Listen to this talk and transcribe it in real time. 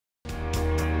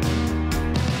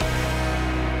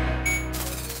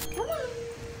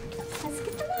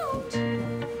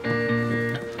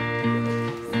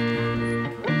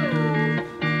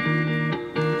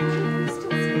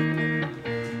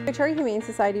Victoria Humane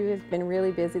Society has been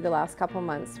really busy the last couple of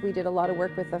months. We did a lot of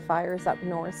work with the fires up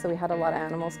north, so we had a lot of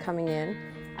animals coming in.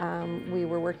 We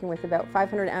were working with about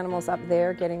 500 animals up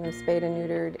there, getting them spayed and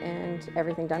neutered and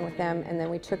everything done with them, and then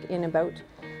we took in about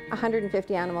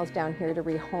 150 animals down here to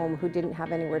rehome who didn't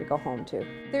have anywhere to go home to.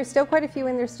 There's still quite a few,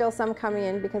 and there's still some coming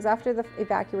in because after the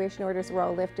evacuation orders were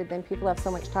all lifted, then people have so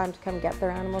much time to come get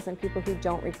their animals, and people who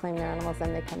don't reclaim their animals,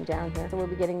 then they come down here. So we'll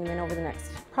be getting them in over the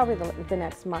next, probably the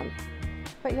next month.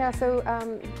 But yeah, so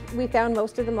we found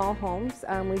most of them all homes.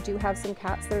 We do have some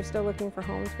cats that are still looking for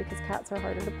homes because cats are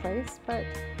harder to place. But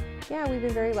yeah, we've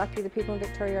been very lucky. The people in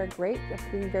Victoria are great.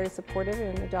 They've been very supportive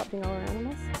in adopting all our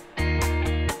animals.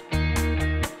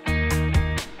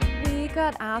 We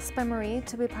got asked by Marie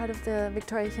to be part of the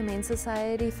Victoria Humane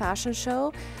Society fashion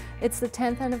show. It's the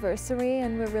 10th anniversary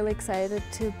and we're really excited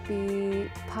to be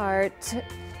part,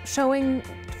 showing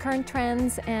current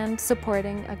trends and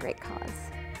supporting a great cause.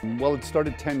 Well, it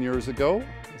started 10 years ago.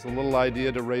 It's a little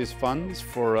idea to raise funds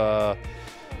for a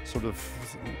sort of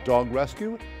dog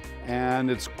rescue. And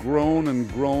it's grown and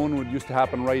grown. It used to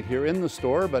happen right here in the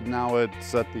store, but now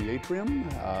it's at the Atrium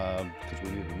because we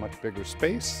need a much bigger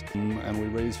space. And we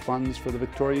raise funds for the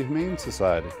Victoria Humane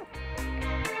Society.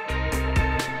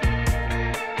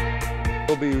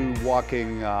 We'll be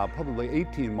walking probably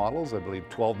 18 models, I believe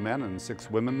 12 men and 6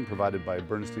 women, provided by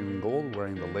Bernstein Gold,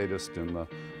 wearing the latest in the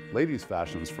ladies'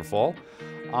 fashions for fall.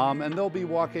 And they'll be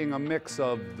walking a mix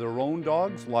of their own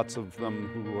dogs, lots of them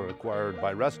who were acquired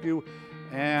by rescue,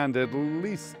 and at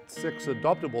least 6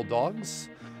 adoptable dogs.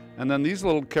 And then these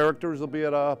little characters will be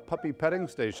at a puppy petting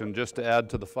station just to add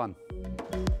to the fun.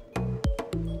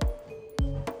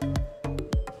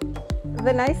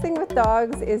 The nice thing with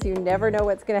dogs is you never know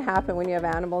what's going to happen when you have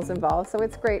animals involved, so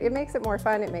it's great. It makes it more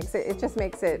fun. It just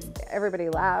makes it, everybody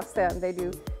laughs. They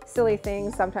do silly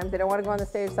things. Sometimes they don't want to go on the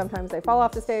stage. Sometimes they fall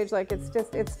off the stage. Like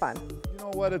it's fun. You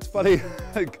know what? It's funny.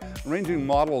 Like, arranging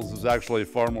models is actually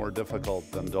far more difficult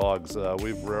than dogs.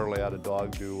 We've rarely had a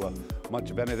dog do much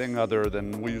of anything other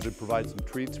than we usually provide some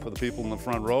treats for the people in the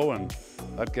front row, and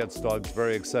that gets dogs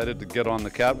very excited to get on the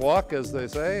catwalk, as they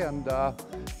say, and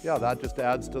yeah, that just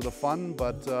adds to the fun.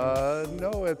 But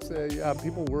no, it's yeah,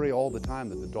 people worry all the time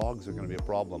that the dogs are going to be a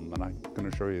problem, and I can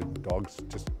assure you, dogs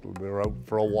they're out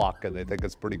for a walk and they think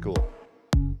it's pretty cool.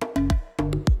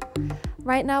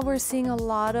 Right now we're seeing a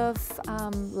lot of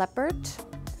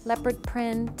leopard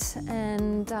print,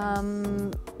 and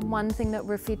one thing that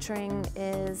we're featuring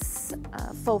is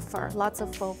faux fur, lots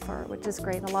of faux fur, which is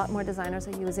great. A lot more designers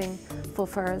are using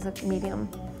faux fur as a medium.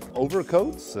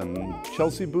 Overcoats and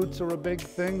Chelsea boots are a big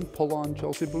thing, pull-on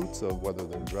Chelsea boots, whether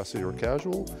they're dressy or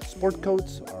casual. Sport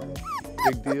coats are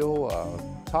a big deal.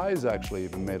 Ties actually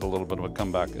even made a little bit of a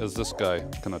comeback, as this guy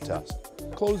can attest.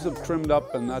 Clothes have trimmed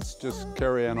up, and that's just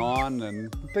carrying on,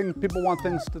 and people want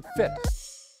things to fit.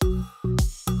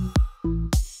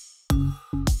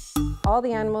 All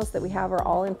the animals that we have are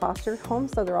all in foster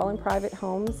homes, so they're all in private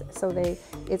homes. So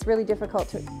it's really difficult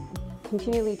to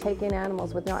continually take in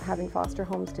animals with not having foster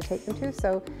homes to take them to.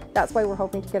 So that's why we're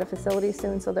hoping to get a facility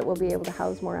soon so that we'll be able to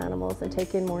house more animals and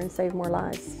take in more and save more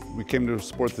lives. We came to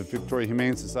support the Victoria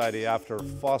Humane Society after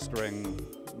fostering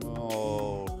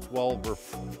 12 or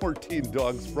 14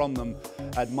 dogs from them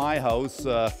at my house,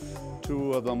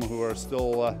 2 of them who are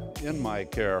still in my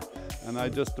care. And I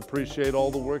just appreciate all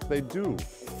the work they do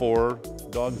for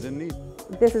dogs in need.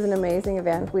 This is an amazing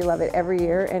event. We love it every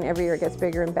year, and every year it gets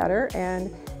bigger and better.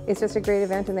 And it's just a great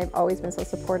event, and they've always been so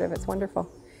supportive. It's wonderful.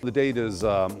 The date is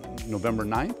November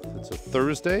 9th. It's a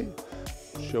Thursday.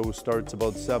 Show starts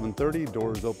about 7:30.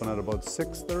 Doors open at about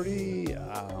 6:30.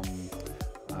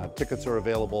 Tickets are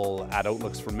available at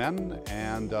Outlooks for Men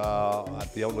and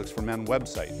at the Outlooks for Men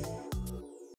website.